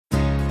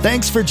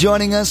Thanks for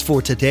joining us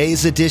for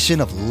today's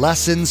edition of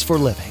Lessons for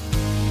Living.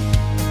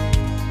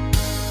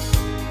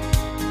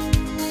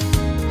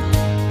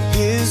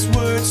 His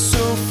word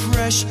so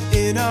fresh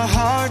in our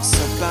hearts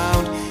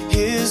abound.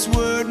 His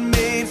word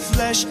made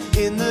flesh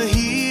in the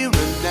here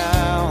and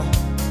now.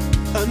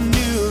 A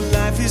new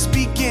life is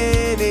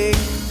beginning.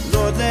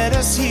 Lord, let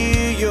us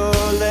hear your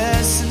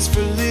lessons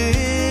for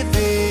living.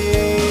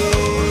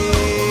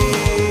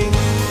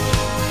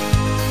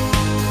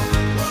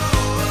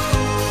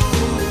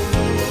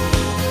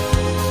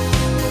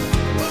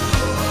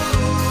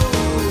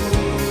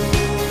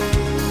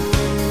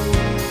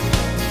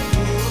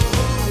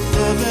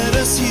 Lord, let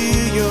us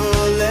hear your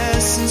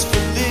lessons for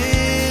living.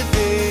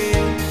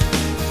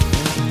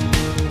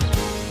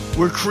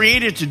 We're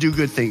created to do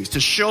good things, to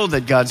show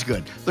that God's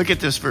good. Look at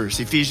this verse,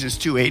 Ephesians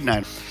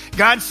 2:8-9.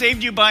 God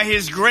saved you by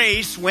his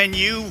grace when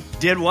you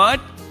did what?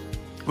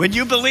 When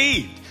you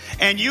believed.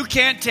 And you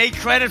can't take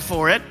credit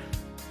for it.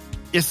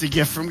 It's a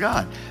gift from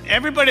God.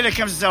 Everybody that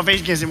comes to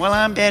salvation can say, well,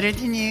 I'm better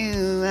than you.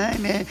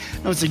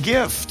 No, it's a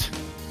gift.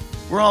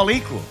 We're all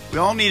equal. We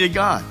all needed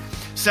God.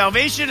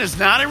 Salvation is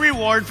not a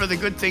reward for the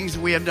good things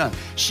that we have done.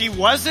 She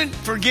wasn't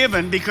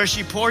forgiven because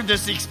she poured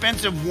this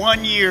expensive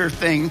 1-year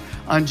thing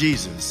on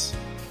Jesus.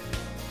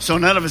 So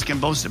none of us can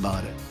boast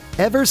about it.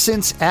 Ever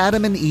since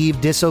Adam and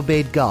Eve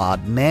disobeyed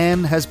God,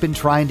 man has been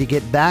trying to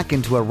get back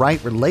into a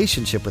right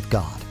relationship with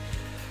God.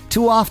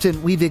 Too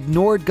often, we've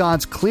ignored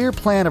God's clear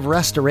plan of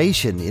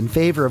restoration in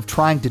favor of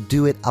trying to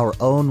do it our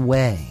own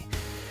way.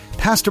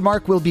 Pastor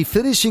Mark will be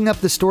finishing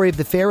up the story of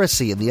the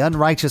Pharisee and the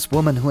unrighteous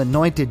woman who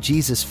anointed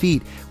Jesus'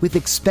 feet with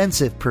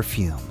expensive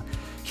perfume.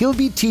 He'll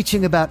be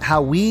teaching about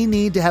how we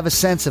need to have a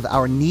sense of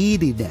our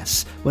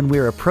neediness when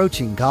we're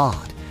approaching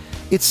God.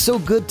 It's so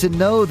good to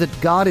know that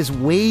God is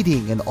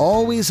waiting and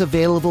always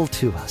available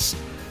to us.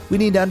 We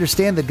need to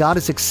understand that God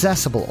is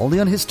accessible only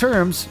on His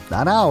terms,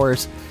 not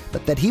ours,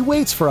 but that He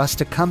waits for us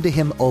to come to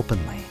Him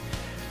openly.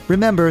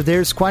 Remember,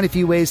 there's quite a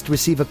few ways to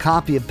receive a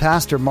copy of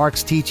Pastor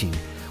Mark's teaching.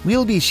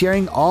 We'll be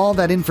sharing all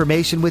that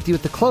information with you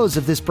at the close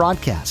of this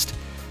broadcast.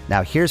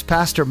 Now here's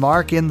Pastor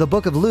Mark in the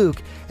book of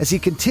Luke as he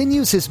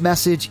continues his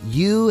message,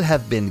 You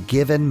Have Been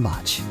Given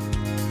Much.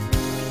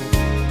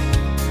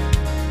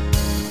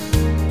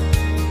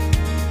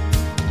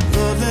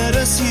 Let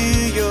us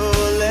hear your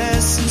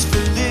lessons for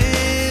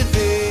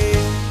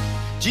living.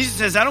 Jesus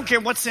says, I don't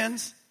care what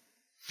sins.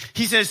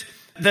 He says,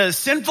 the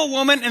sinful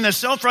woman and the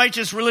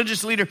self-righteous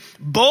religious leader,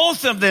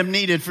 both of them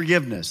needed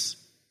forgiveness.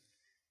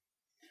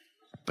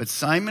 But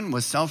Simon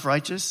was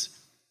self-righteous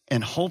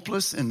and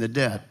hopeless in the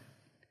debt.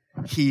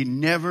 He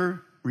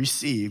never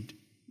received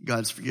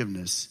God's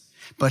forgiveness.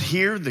 But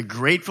here, the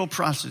grateful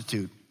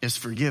prostitute is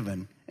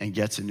forgiven and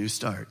gets a new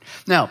start.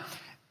 Now,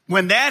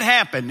 when that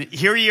happened,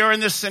 here you are in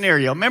this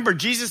scenario. Remember,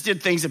 Jesus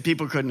did things that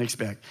people couldn't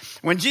expect.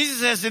 When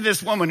Jesus says to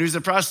this woman who's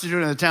a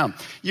prostitute in the town,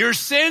 your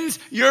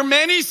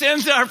many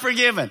sins are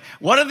forgiven.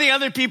 What are the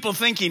other people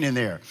thinking in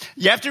there?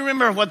 You have to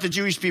remember what the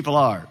Jewish people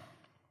are.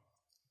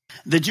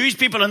 The Jewish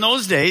people in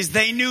those days,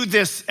 they knew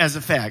this as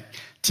a fact.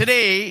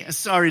 Today,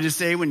 sorry to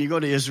say, when you go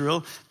to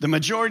Israel, the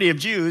majority of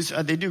Jews,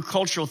 they do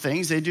cultural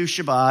things. They do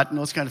Shabbat and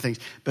those kind of things.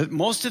 But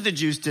most of the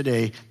Jews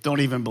today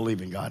don't even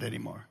believe in God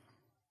anymore.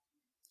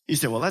 You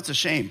say, well, that's a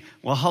shame.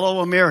 Well, hello,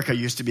 America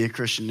used to be a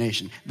Christian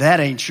nation. That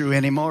ain't true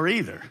anymore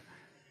either.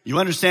 You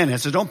understand that,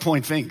 so don't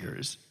point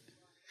fingers.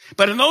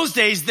 But in those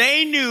days,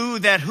 they knew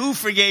that who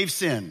forgave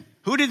sin.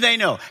 Who did they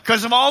know?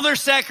 Because of all their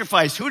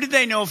sacrifice, who did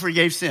they know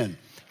forgave sin?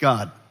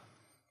 God.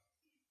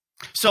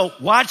 So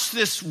watch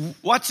this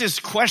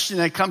question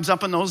that comes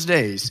up in those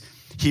days.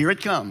 Here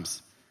it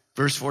comes.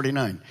 Verse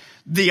 49.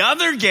 The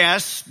other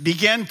guests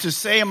began to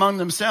say among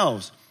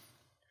themselves,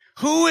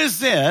 who is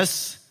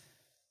this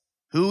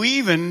who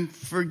even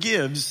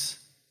forgives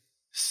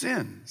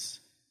sins?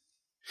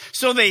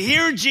 So they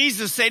hear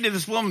Jesus say to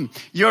this woman,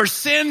 your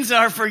sins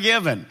are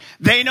forgiven.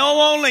 They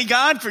know only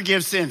God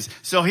forgives sins.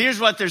 So here's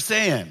what they're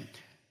saying.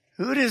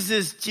 Who does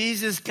this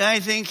Jesus guy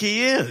think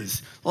he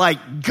is?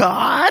 Like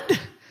God?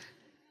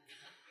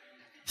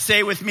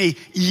 Say with me,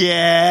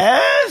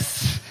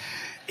 yes,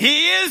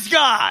 he is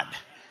God.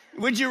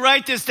 Would you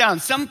write this down?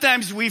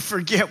 Sometimes we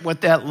forget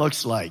what that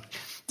looks like.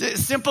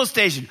 Simple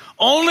station.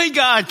 Only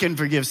God can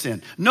forgive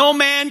sin. No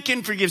man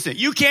can forgive sin.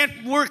 You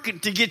can't work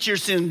to get your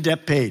sin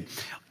debt paid.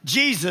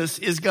 Jesus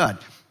is God.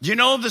 Do you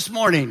know this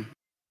morning,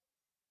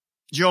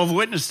 Jehovah's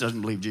Witness doesn't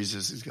believe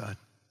Jesus is God.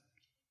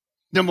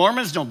 The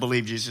Mormons don't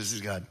believe Jesus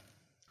is God.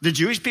 The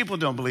Jewish people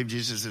don't believe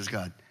Jesus is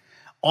God.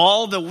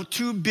 All the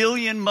 2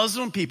 billion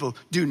Muslim people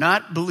do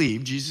not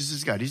believe Jesus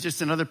is God. He's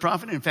just another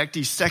prophet. In fact,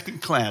 he's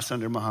second class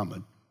under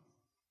Muhammad.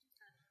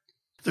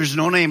 There's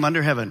no name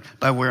under heaven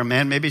by where a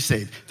man may be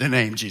saved, the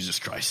name Jesus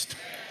Christ.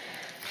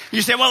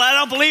 You say, well, I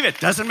don't believe it.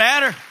 Doesn't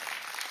matter.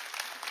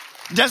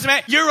 Doesn't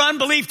matter. Your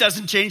unbelief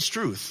doesn't change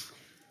truth.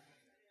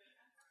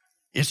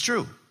 It's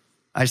true.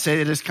 I say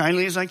it as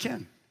kindly as I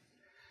can.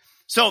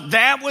 So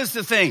that was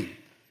the thing.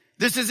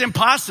 This is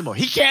impossible.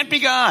 He can't be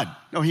God.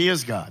 No, he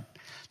is God.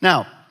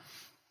 Now,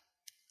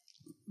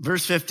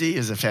 verse 50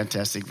 is a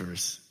fantastic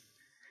verse.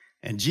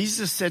 And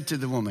Jesus said to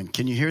the woman,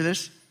 can you hear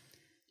this?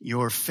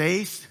 Your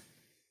faith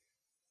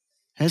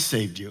has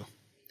saved you.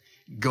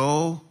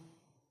 Go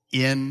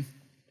in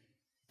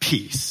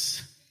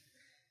peace.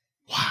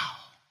 Wow.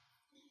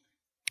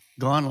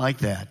 Gone like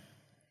that.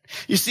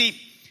 You see,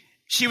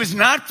 she was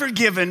not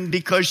forgiven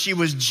because she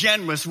was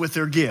generous with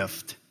her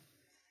gift.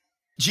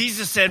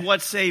 Jesus said,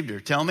 what saved her?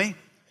 Tell me.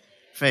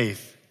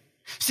 Faith.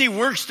 See,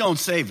 works don't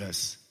save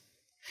us.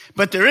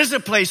 But there is a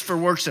place for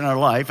works in our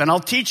life, and I'll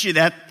teach you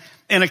that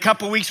in a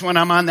couple weeks when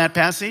I'm on that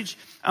passage.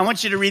 I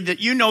want you to read that.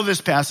 You know this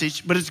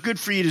passage, but it's good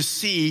for you to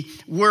see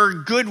where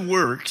good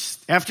works,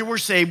 after we're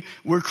saved,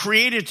 we're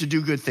created to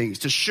do good things,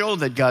 to show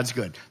that God's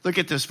good. Look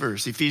at this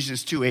verse,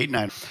 Ephesians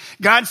 2:8-9.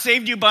 God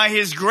saved you by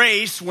his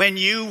grace when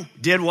you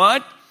did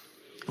what?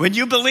 When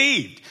you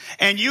believed.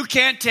 And you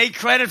can't take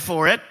credit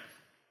for it.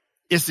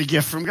 It's a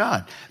gift from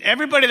God.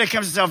 Everybody that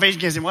comes to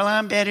salvation can say, well,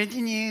 I'm better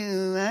than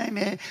you.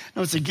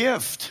 No, it's a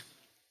gift.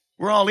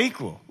 We're all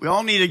equal. We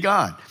all needed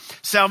God.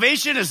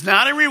 Salvation is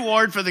not a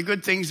reward for the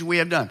good things we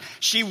have done.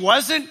 She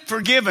wasn't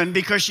forgiven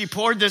because she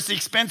poured this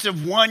expensive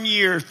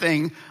 1-year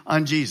thing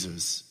on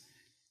Jesus.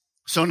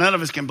 So none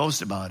of us can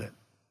boast about it.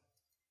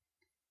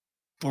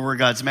 For we're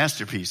God's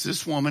masterpiece.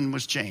 This woman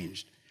was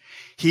changed.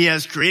 He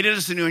has created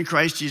us anew in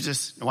Christ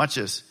Jesus. Now watch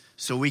this.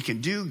 So we can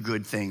do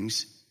good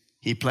things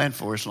he planned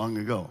for us long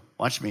ago.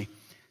 Watch me.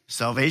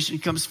 Salvation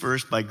comes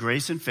first by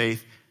grace and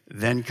faith,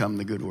 then come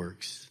the good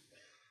works.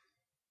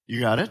 You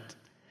got it?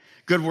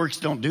 Good works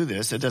don't do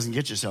this. It doesn't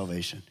get you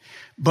salvation.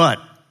 But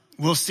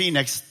we'll see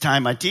next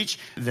time I teach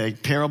the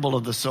parable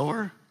of the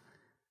sower.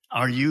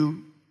 Are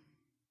you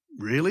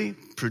really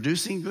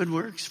producing good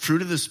works?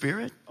 Fruit of the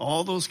Spirit?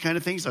 All those kind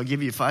of things. I'll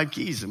give you 5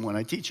 keys when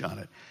I teach on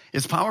it.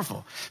 It's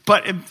powerful.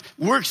 But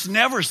works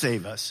never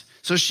save us.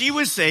 So she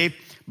was saved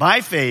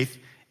by faith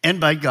and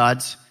by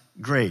God's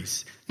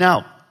grace.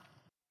 Now,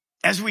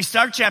 as we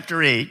start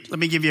chapter 8, let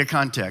me give you a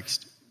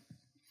context.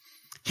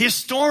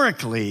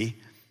 Historically,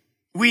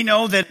 we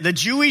know that the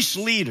Jewish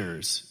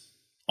leaders,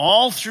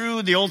 all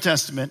through the Old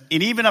Testament,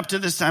 and even up to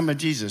this time of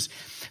Jesus,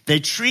 they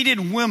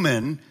treated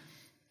women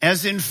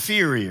as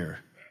inferior.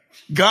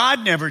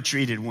 God never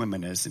treated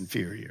women as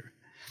inferior.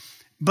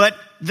 But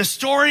the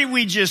story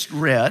we just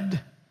read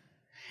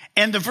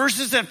and the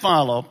verses that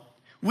follow,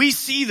 we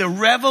see the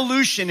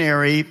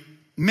revolutionary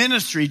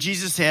ministry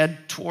Jesus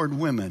had toward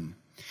women.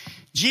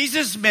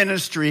 Jesus'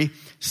 ministry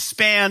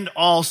spanned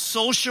all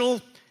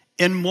social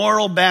and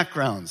moral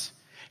backgrounds.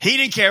 He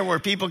didn't care where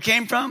people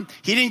came from.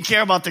 He didn't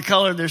care about the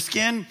color of their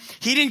skin.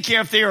 He didn't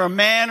care if they were a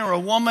man or a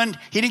woman.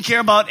 He didn't care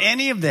about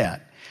any of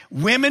that.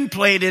 Women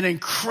played an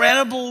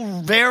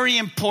incredible, very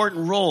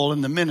important role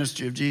in the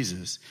ministry of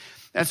Jesus.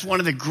 That's one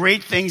of the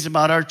great things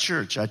about our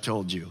church, I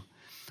told you.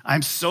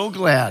 I'm so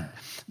glad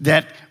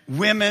that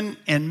women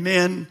and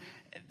men,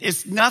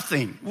 it's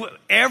nothing.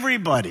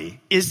 Everybody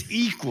is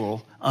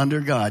equal under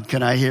God.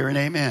 Can I hear an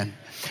amen?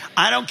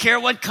 I don't care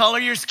what color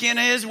your skin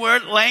is,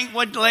 what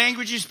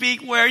language you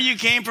speak, where you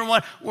came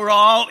from, we're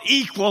all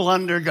equal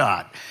under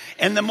God.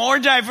 And the more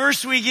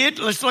diverse we get,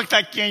 let's look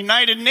like the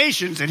United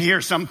Nations in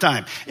here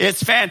sometime.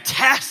 It's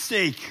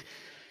fantastic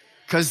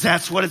because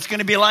that's what it's going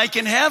to be like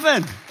in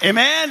heaven.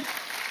 Amen?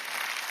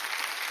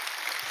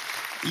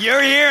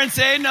 You're here and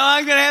say, no,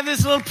 I'm going to have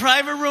this little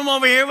private room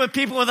over here with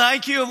people with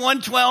IQ of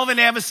 112 and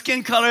they have a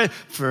skin color.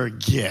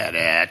 Forget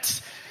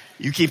it.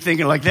 You keep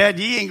thinking like that,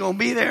 you ain't going to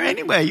be there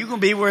anyway. You're going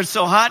to be where it's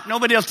so hot,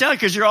 nobody else tell you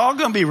because you're all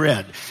going to be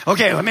red.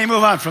 Okay, let me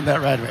move on from that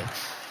right away.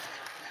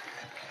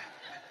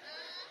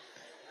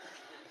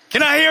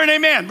 Can I hear an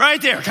amen?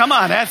 Right there. Come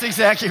on, that's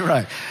exactly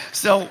right.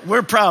 So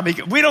we're proud.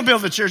 We don't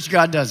build the church,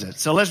 God does it.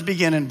 So let's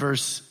begin in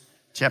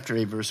chapter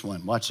 8, verse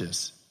 1. Watch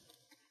this.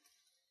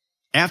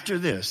 After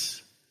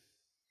this,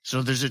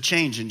 so there's a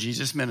change in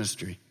Jesus'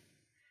 ministry.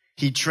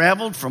 He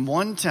traveled from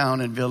one town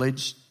and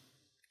village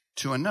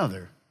to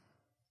another,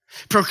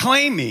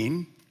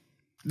 proclaiming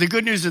the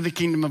good news of the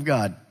kingdom of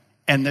God.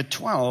 And the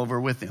 12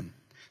 are with him.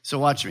 So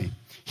watch me.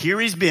 Here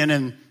he's been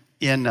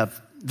in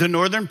the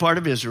northern part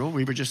of Israel.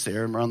 We were just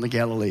there around the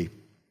Galilee.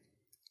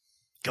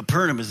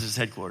 Capernaum is his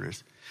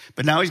headquarters.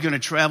 But now he's going to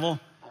travel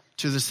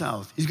to the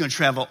south. He's going to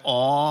travel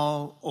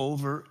all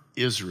over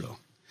Israel.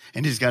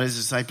 And he's got his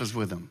disciples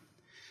with him.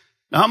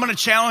 Now I'm going to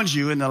challenge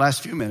you in the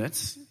last few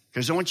minutes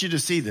because I want you to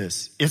see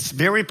this. It's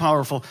very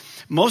powerful.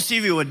 Most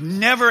of you would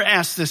never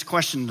ask this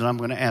question that I'm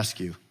going to ask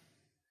you.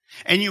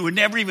 And you would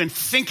never even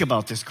think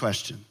about this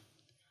question.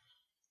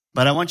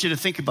 But I want you to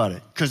think about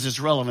it because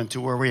it's relevant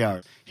to where we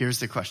are. Here's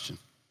the question.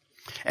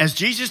 As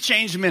Jesus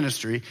changed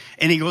ministry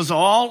and he goes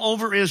all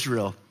over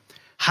Israel,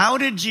 how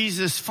did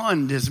Jesus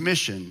fund his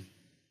mission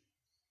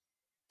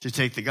to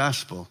take the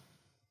gospel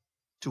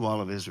to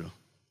all of Israel?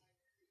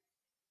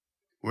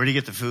 Where did he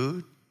get the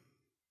food?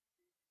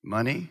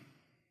 Money?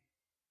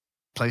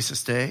 Place to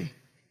stay?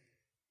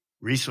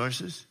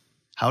 Resources?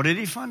 How did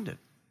he fund it?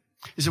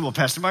 He said, well,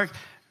 Pastor Mark,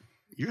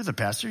 you're the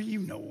pastor. You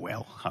know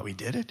well how he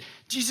did it.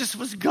 Jesus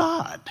was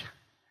God.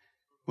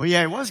 Well,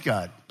 yeah, he was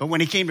God. But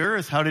when he came to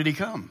earth, how did he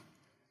come?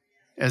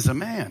 As a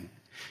man.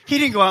 He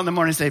didn't go out in the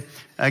morning and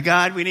say,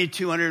 God, we need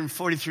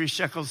 243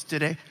 shekels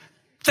today.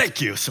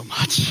 Thank you so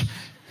much.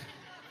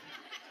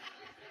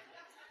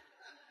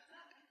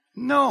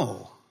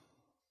 No.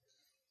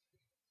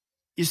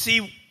 You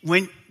see,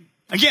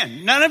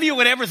 again, none of you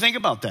would ever think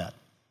about that.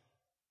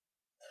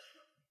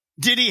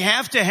 Did he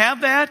have to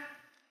have that?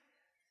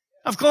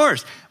 Of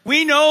course.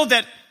 We know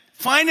that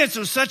finance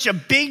was such a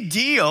big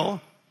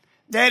deal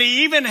that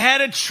he even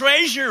had a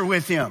treasurer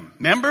with him.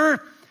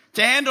 Remember?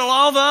 To handle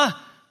all the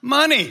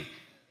money.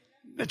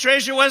 The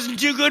treasurer wasn't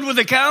too good with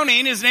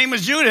accounting. His name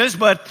was Judas,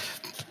 but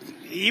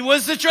he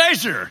was the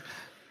treasurer.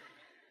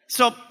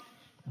 So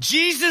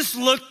Jesus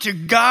looked to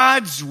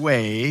God's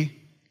way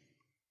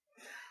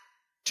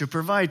to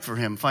provide for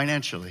him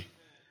financially.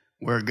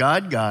 Where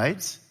God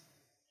guides,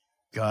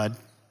 God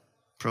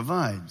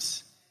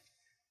provides.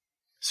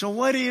 So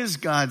what is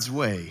God's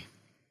way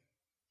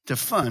to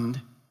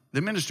fund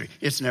the ministry?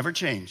 It's never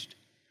changed.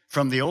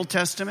 From the Old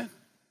Testament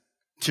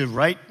to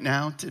right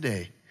now,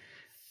 today.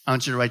 I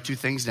want you to write two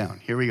things down.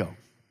 Here we go.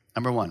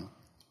 Number one,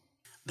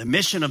 the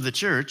mission of the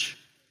church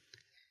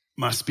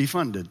must be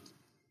funded.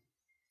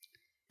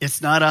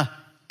 It's not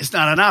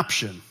an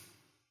option.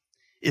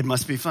 It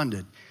must be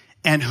funded.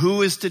 And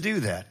who is to do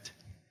that?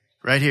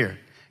 Right here.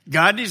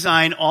 God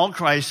designed all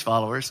Christ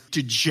followers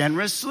to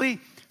generously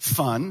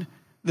fund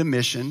the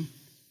mission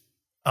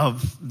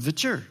of the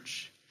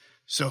church.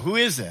 So who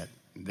is that?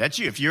 That's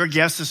you. If you're a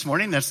guest this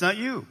morning, that's not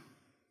you.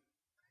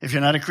 If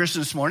you're not a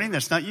Christian this morning,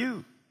 that's not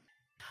you.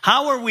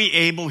 How are we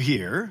able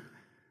here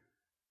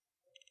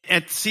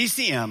at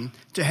CCM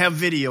to have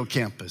video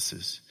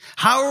campuses?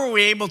 How are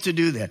we able to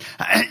do that?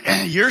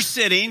 You're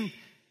sitting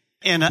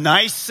in a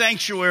nice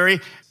sanctuary.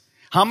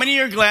 How many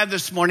are glad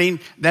this morning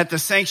that the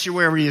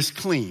sanctuary is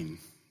clean?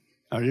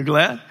 Are you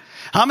glad?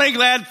 How many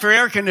glad for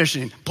air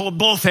conditioning? Pull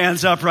both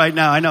hands up right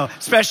now. I know,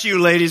 especially you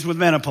ladies with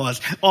menopause.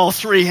 All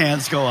three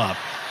hands go up.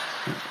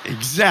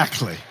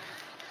 Exactly.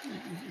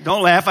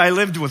 Don't laugh. I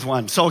lived with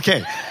one. So,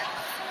 okay.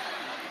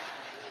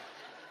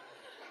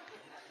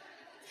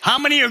 How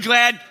many are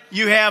glad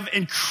you have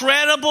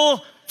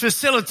incredible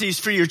facilities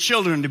for your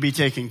children to be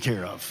taken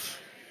care of?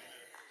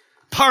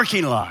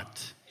 Parking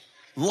lot,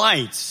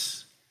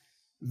 lights,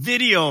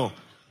 video,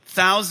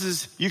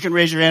 thousands. You can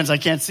raise your hands. I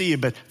can't see you,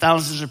 but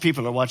thousands of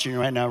people are watching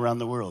right now around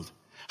the world.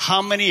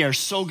 How many are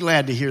so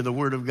glad to hear the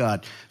word of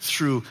God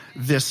through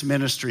this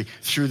ministry,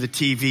 through the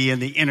TV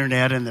and the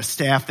internet and the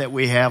staff that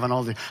we have and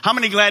all that? How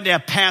many glad to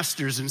have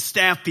pastors and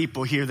staff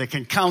people here that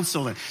can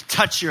counsel and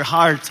touch your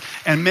heart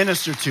and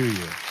minister to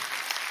you?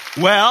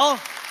 Well,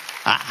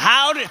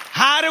 how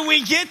do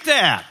we get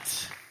that?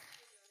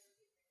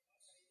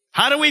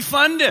 How do we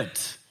fund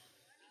it?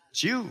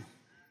 It's you.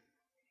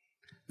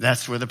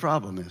 That's where the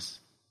problem is.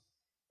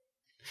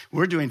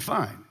 We're doing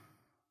fine.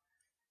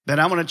 But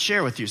I want to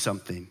share with you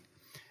something.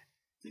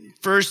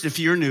 First, if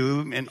you're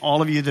new, and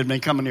all of you that have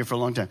been coming here for a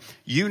long time,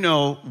 you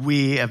know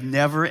we have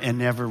never and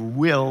never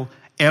will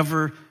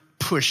ever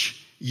push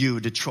you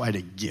to try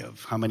to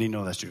give. How many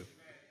know that's true?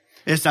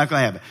 It's not going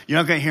to happen. You're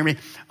not going to hear me.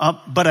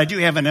 But I do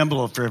have an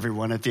envelope for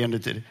everyone at the end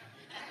of the day.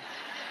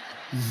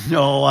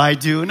 No, I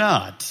do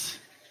not.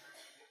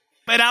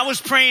 But I was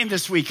praying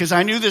this week because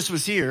I knew this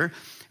was here.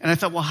 And I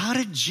thought, well, how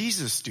did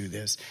Jesus do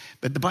this?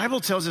 But the Bible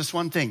tells us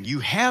one thing.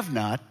 You have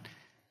not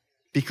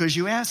because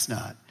you ask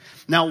not.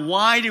 Now,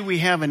 why do we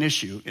have an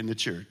issue in the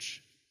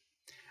church?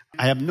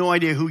 I have no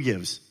idea who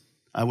gives.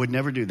 I would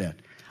never do that.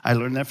 I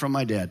learned that from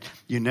my dad.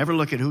 You never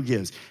look at who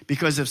gives.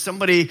 Because if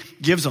somebody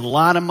gives a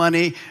lot of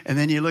money and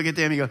then you look at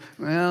them and you go,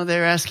 well,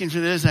 they're asking for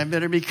this, I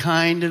better be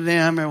kind to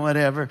them or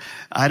whatever.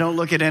 I don't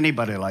look at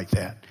anybody like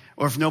that.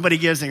 Or if nobody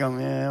gives, they go,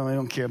 well, I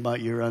don't care about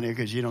you around here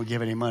because you don't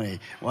give any money.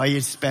 Why are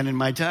you spending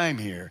my time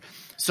here?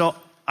 So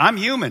I'm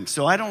human,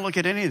 so I don't look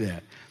at any of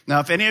that. Now,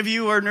 if any of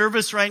you are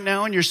nervous right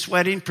now and you're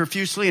sweating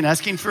profusely and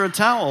asking for a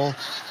towel,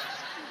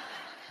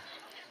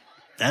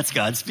 that's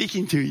God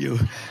speaking to you.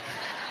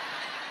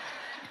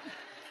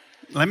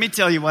 Let me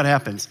tell you what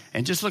happens.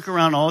 And just look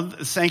around all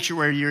the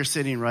sanctuary you're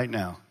sitting right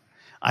now.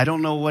 I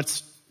don't know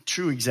what's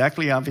true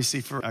exactly,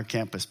 obviously, for our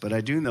campus, but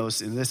I do know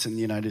in the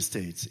United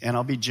States, and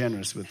I'll be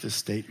generous with this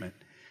statement.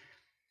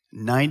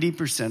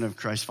 90% of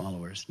Christ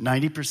followers,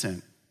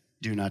 90%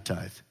 do not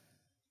tithe.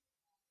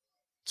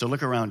 So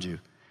look around you.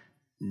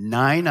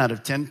 9 out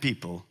of 10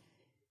 people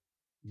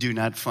do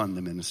not fund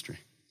the ministry.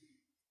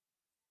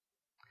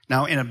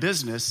 Now, in a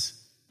business,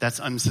 that's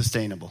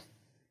unsustainable.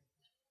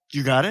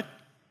 You got it?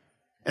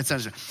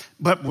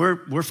 But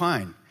we're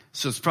fine.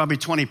 So it's probably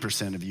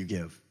 20% of you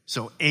give.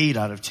 So 8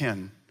 out of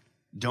 10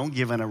 don't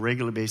give on a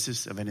regular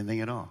basis of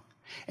anything at all.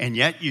 And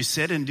yet you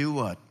sit and do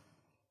what?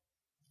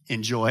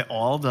 Enjoy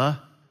all the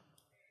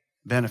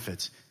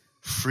benefits.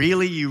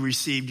 Freely you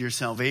received your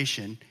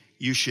salvation.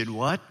 You should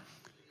what?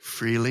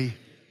 Freely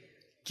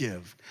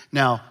give.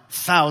 Now,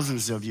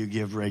 thousands of you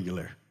give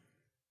regular.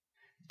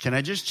 Can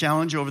I just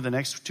challenge over the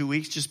next 2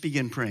 weeks? Just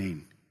begin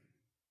praying.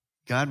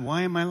 God,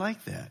 why am I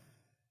like that?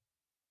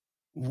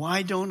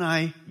 Why don't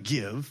I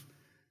give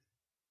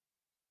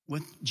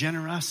with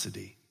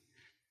generosity?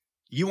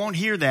 You won't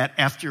hear that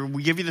after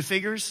we give you the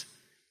figures.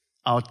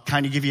 I'll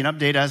kind of give you an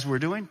update as we're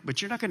doing,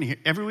 but you're not going to hear,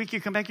 every week you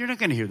come back, you're not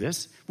going to hear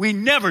this. We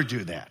never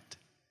do that.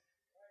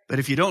 But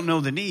if you don't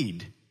know the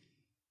need,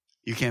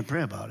 you can't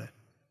pray about it.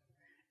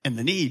 And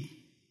the need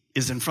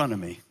is in front of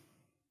me.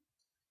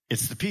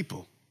 It's the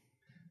people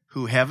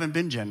who haven't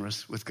been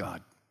generous with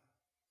God.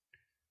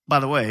 By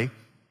the way,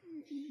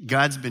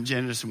 God's been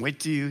generous,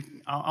 and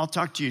I'll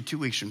talk to you 2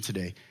 weeks from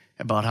today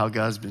about how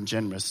God's been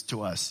generous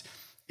to us.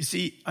 You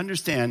see,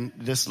 understand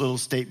this little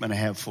statement I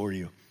have for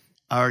you.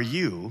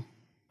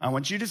 I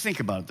want you to think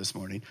about it this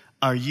morning.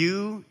 Are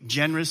you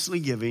generously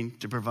giving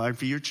to provide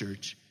for your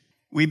church?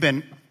 We've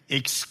been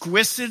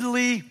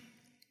exquisitely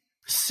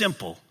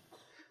simple.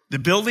 The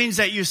buildings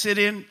that you sit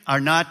in are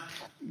not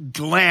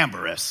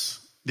glamorous.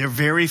 They're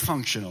very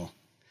functional.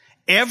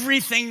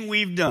 Everything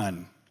we've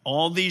done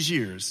all these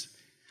years,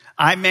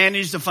 I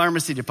managed a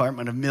pharmacy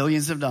department of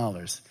millions of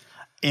dollars.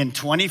 In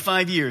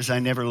 25 years, I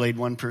never laid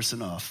one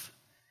person off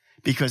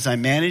because I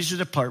managed a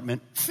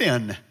department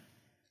thin.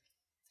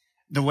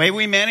 The way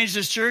we manage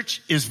this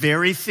church is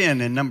very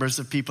thin in numbers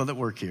of people that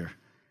work here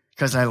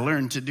because I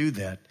learned to do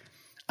that.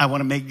 I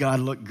want to make God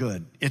look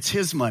good. It's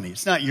his money.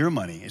 It's not your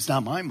money. It's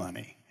not my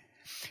money.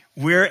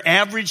 We're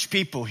average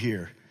people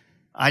here.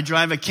 I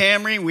drive a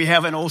Camry. We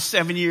have an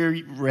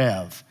 07-year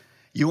Rev.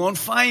 You won't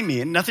find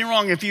me. And nothing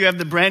wrong if you have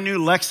the brand new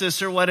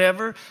Lexus or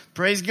whatever.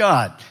 Praise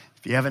God.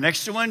 If you have an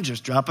extra one,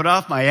 just drop it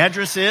off. My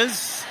address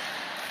is...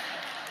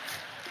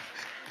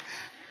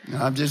 No,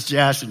 I'm just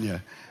joshing you.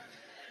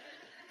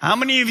 How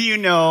many of you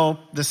know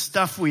the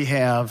stuff we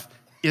have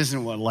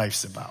isn't what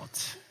life's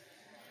about?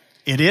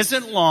 It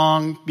isn't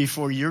long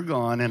before you're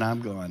gone and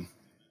I'm gone.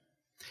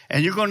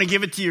 And you're going to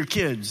give it to your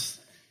kids.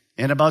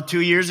 In about 2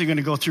 years, you're going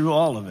to go through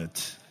all of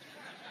it.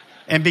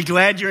 And be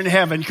glad you're in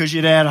heaven because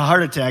you'd had a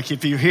heart attack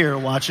if you're here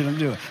watching them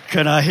do it.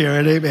 Could I hear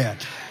it? Amen.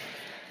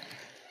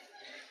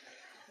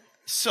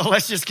 So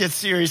let's just get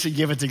serious and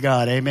give it to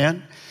God.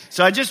 Amen.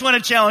 So I just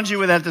want to challenge you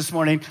with that this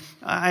morning.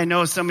 I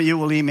know some of you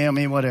will email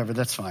me, whatever.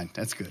 That's fine.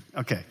 That's good.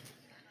 Okay.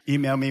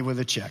 Email me with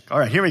a check. All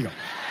right, here we go.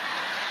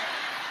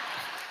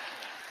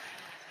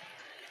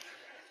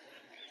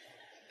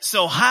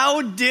 So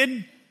how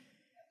did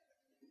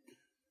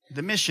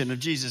the mission of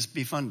Jesus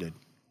be funded?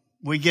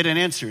 We get an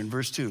answer in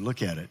verse 2.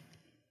 Look at it.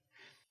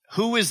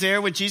 Who was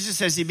there with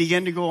Jesus as he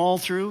began to go all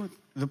through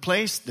the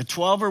place? The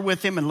 12 are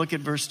with him, and look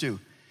at verse 2.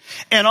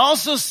 And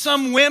also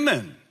some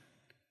women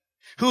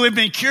who had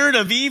been cured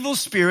of evil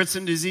spirits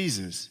and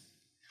diseases.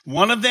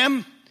 One of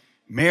them,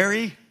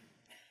 Mary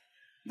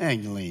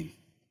Magdalene,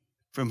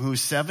 from whose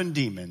 7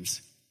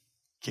 demons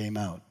came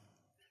out.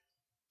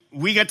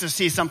 We got to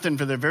see something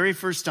for the very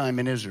first time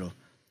in Israel.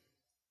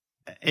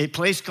 A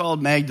place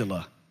called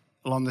Magdala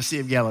along the Sea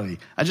of Galilee.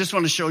 I just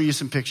want to show you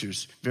some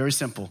pictures. Very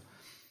simple.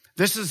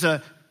 This is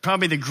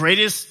probably the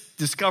greatest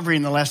discovery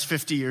in the last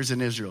 50 years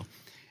in Israel.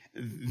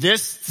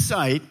 This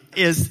site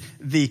is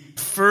the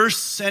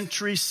first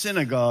century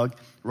synagogue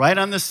right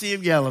on the Sea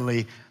of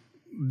Galilee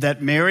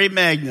that Mary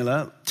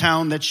Magdala,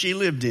 town that she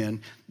lived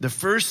in, the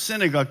first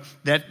synagogue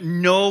that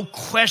no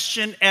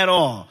question at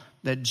all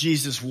that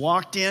Jesus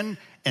walked in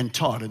and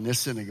taught in this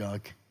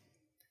synagogue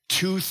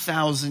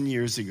 2,000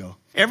 years ago.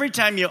 Every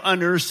time you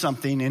unearth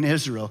something in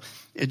Israel,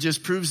 it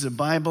just proves the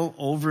Bible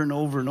over and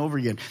over and over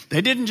again.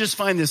 They didn't just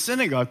find the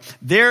synagogue.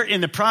 They're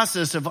in the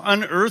process of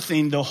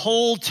unearthing the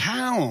whole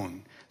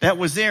town that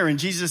was there in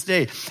Jesus'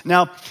 day.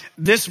 Now,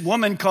 this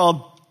woman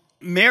called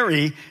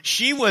Mary,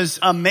 she was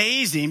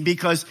amazing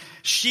because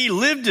she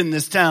lived in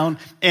this town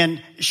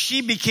and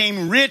she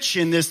became rich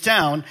in this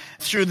town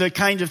through the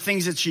kind of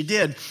things that she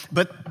did.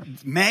 But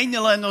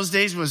Magdala in those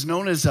days was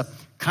known as a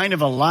kind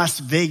of a Las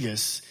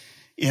Vegas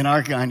in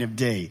our kind of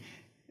day.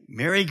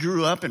 Mary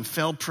grew up and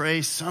fell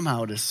prey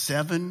somehow to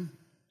 7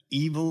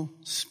 evil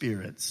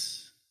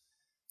spirits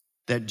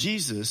that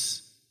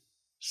Jesus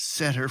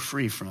set her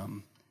free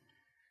from.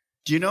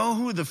 Do you know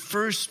who the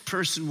first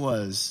person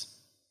was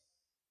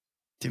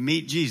to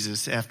meet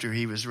Jesus after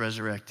he was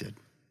resurrected?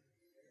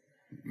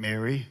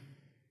 Mary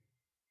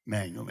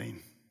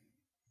Magdalene.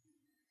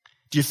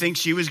 Do you think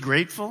she was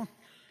grateful?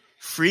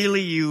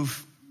 Freely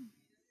you've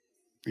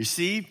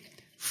received,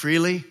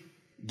 freely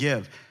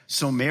give.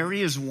 So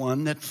Mary is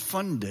one that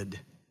funded,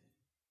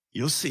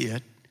 you'll see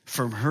it,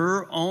 from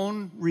her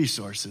own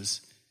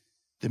resources,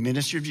 the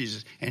ministry of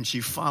Jesus, and she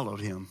followed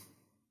him.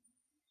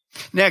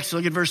 Next,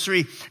 look at verse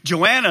 3.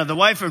 Joanna, the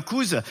wife of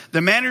Chuza,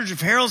 the manager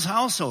of Herod's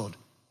household.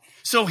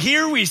 So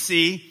here we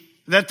see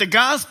that the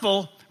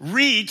gospel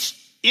reached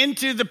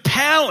into the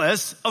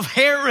palace of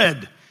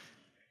Herod.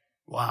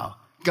 Wow.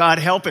 God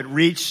help it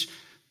reach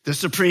the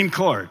Supreme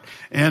Court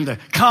and the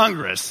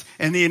Congress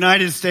and the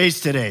United States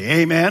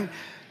today. Amen.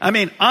 I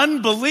mean,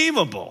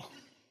 unbelievable.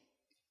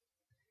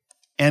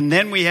 And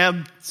then we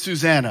have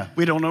Susanna.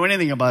 We don't know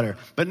anything about her.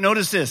 But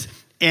notice this.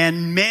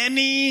 And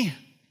many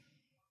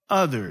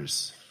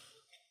others.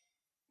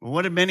 Well,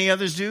 what did many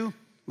others do?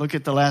 Look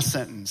at the last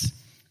sentence.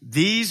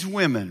 These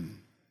women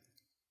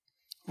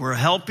were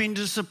helping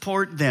to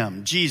support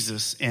them,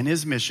 Jesus and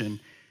his mission.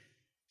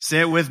 Say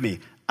it with me.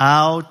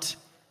 Out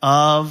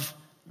of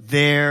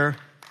their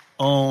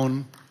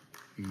own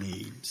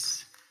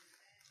means.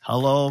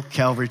 Hello,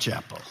 Calvary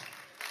Chapel.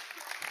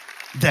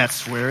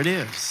 That's where it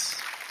is.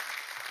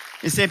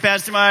 You say,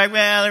 Pastor Mark,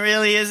 well, it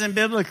really isn't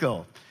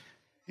biblical.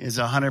 It's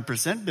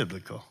 100%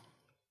 biblical.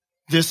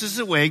 This is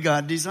the way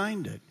God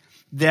designed it.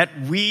 That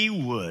we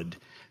would,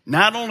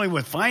 not only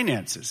with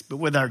finances, but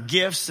with our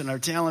gifts and our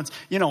talents.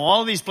 You know,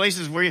 all these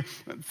places where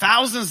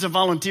thousands of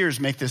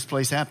volunteers make this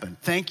place happen.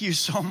 Thank you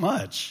so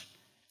much.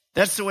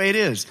 That's the way it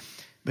is.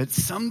 But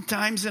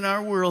sometimes in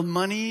our world,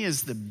 money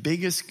is the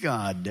biggest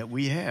God that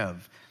we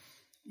have.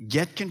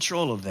 Get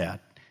control of that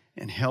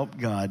and help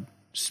God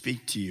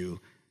speak to you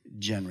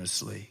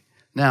generously.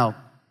 Now,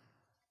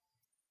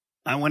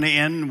 I want to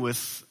end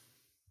with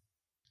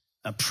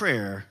a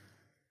prayer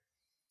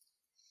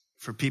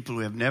for people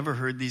who have never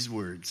heard these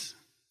words.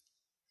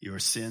 Your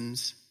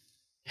sins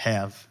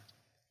have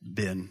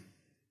been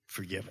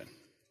forgiven.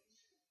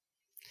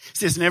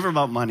 See, it's never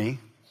about money.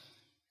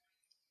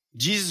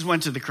 Jesus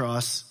went to the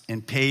cross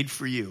and paid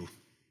for you.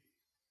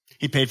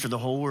 He paid for the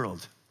whole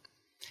world.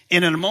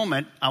 And in a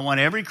moment, I want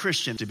every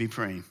Christian to be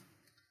praying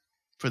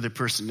for the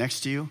person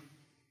next to you.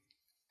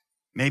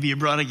 Maybe you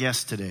brought a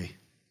guest today.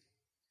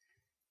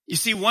 You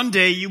see, one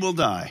day you will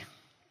die.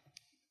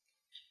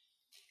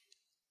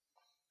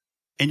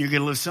 And you're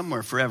going to live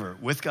somewhere forever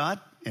with God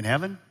in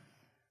heaven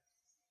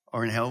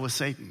or in hell with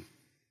Satan.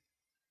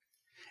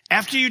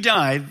 After you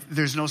die,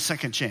 there's no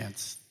second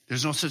chance.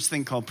 There's no such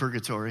thing called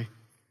purgatory.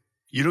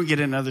 You don't get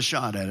another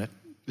shot at it.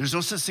 There's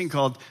no such thing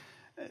called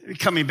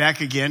coming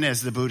back again,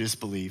 as the Buddhists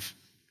believe.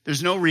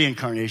 There's no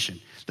reincarnation.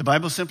 The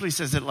Bible simply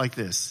says it like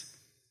this.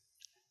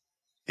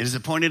 It is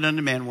appointed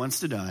unto man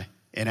once to die,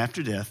 and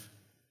after death,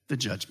 the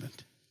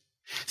judgment.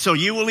 So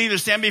you will either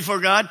stand before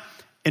God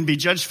and be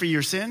judged for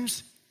your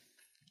sins,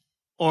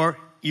 or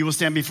you will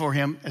stand before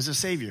him as a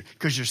savior,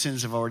 because your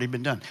sins have already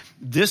been done.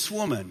 This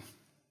woman,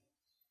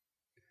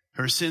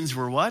 her sins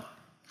were what?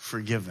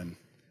 Forgiven.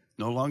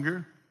 No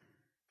longer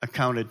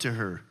accounted to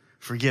her.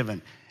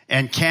 Forgiven.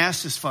 And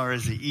cast as far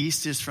as the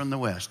east is from the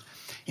west.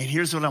 And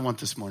here's what I want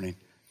this morning.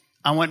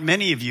 I want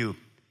many of you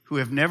who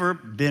have never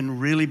been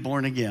really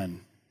born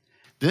again.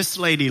 This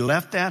lady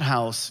left that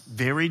house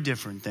very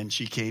different than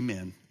she came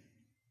in.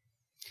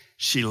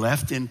 She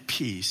left in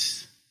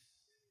peace.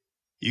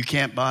 You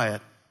can't buy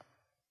it.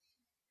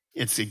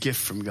 It's a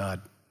gift from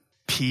God.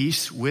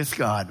 Peace with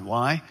God.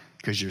 Why?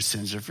 Because your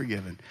sins are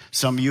forgiven.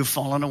 Some of you have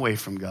fallen away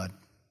from God.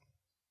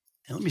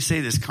 And let me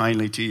say this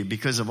kindly to you.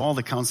 Because of all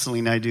the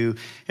counseling I do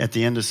at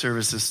the end of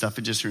services stuff,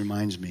 it just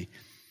reminds me.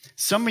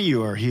 Some of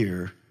you are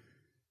here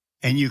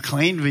and you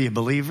claim to be a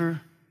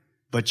believer,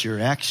 but your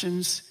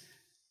actions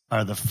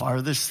are the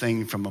farthest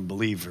thing from a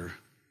believer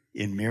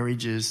in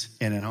marriages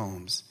and in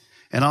homes.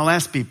 And I'll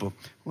ask people,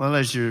 well,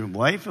 is your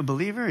wife a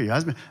believer? Your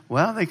husband?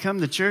 Well, they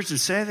come to church and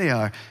say they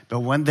are.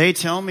 But when they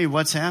tell me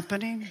what's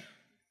happening,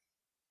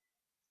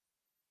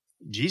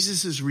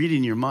 Jesus is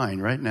reading your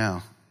mind right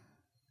now.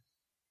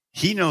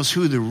 He knows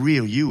who the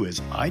real you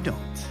is. I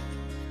don't.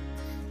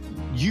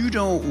 You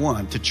don't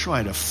want to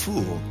try to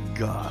fool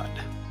God.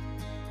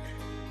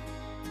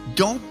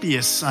 Don't be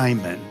a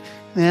Simon.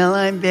 Well,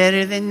 I'm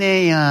better than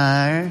they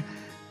are.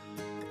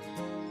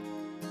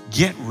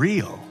 Get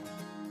real.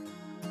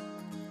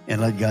 And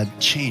let God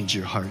change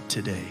your heart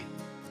today.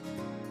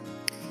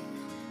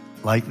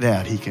 Like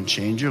that, he can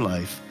change your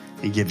life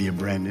and give you a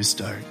brand new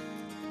start.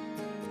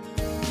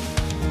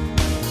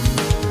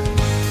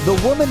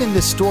 The woman in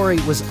this story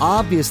was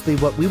obviously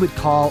what we would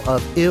call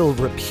of ill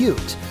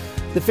repute.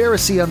 The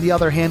Pharisee, on the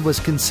other hand, was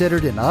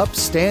considered an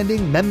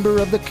upstanding member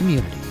of the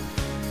community.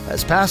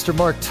 As Pastor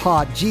Mark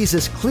taught,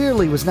 Jesus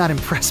clearly was not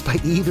impressed by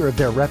either of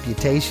their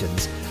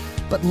reputations,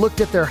 but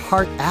looked at their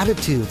heart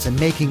attitudes and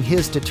making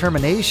his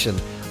determination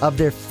of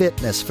their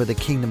fitness for the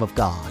kingdom of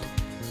God.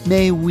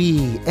 May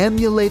we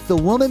emulate the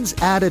woman's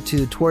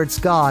attitude towards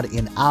God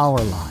in our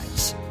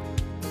lives.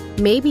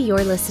 Maybe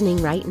you're listening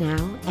right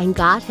now and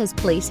God has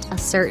placed a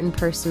certain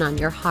person on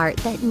your heart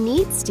that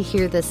needs to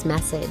hear this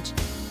message.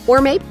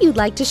 Or maybe you'd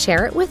like to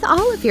share it with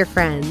all of your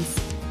friends.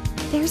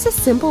 There's a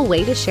simple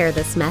way to share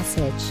this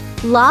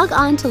message. Log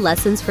on to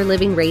Lessons for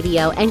Living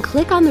Radio and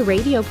click on the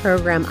radio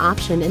program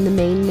option in the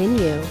main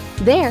menu.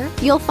 There,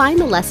 you'll find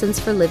the Lessons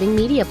for Living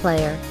media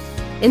player.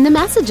 In the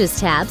Messages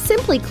tab,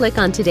 simply click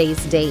on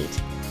today's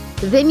date.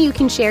 Then you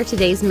can share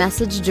today's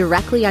message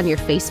directly on your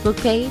Facebook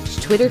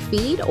page, Twitter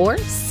feed, or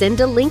send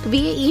a link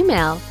via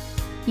email.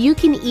 You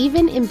can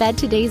even embed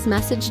today's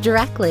message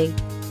directly.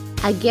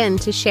 Again,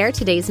 to share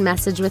today's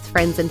message with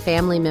friends and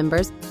family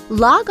members,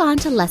 log on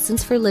to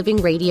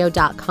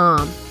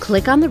lessonsforlivingradio.com.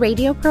 Click on the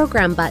radio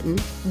program button,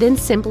 then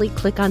simply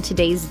click on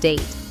today's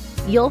date.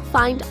 You'll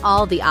find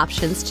all the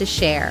options to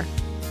share.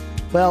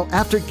 Well,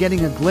 after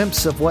getting a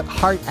glimpse of what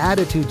heart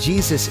attitude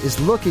Jesus is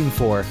looking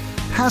for,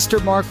 Pastor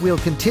Mark will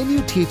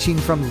continue teaching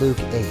from Luke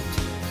 8.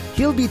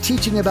 He'll be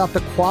teaching about the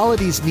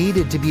qualities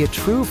needed to be a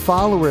true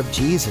follower of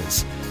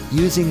Jesus,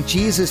 using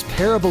Jesus'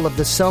 parable of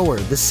the sower,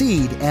 the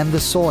seed, and the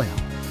soil.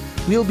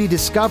 We'll be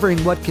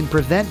discovering what can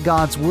prevent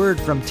God's Word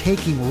from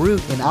taking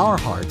root in our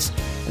hearts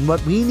and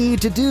what we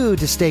need to do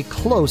to stay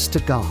close to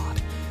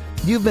God.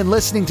 You've been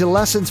listening to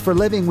Lessons for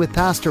Living with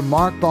Pastor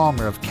Mark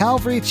Balmer of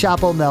Calvary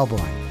Chapel, Melbourne.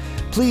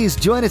 Please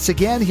join us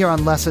again here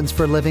on Lessons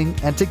for Living,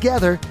 and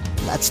together,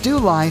 let's do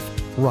life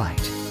right.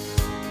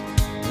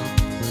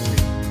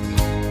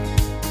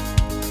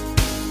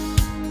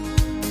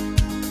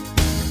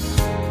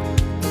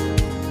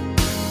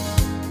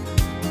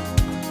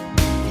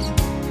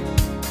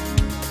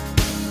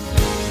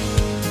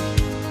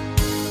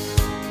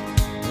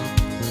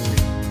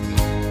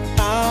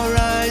 Our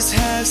eyes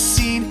have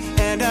seen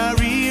and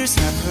our ears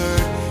have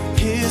heard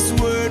His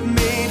word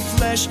made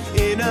flesh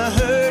in a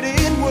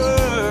hurting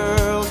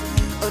world.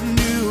 A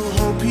new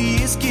hope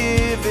He is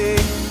giving.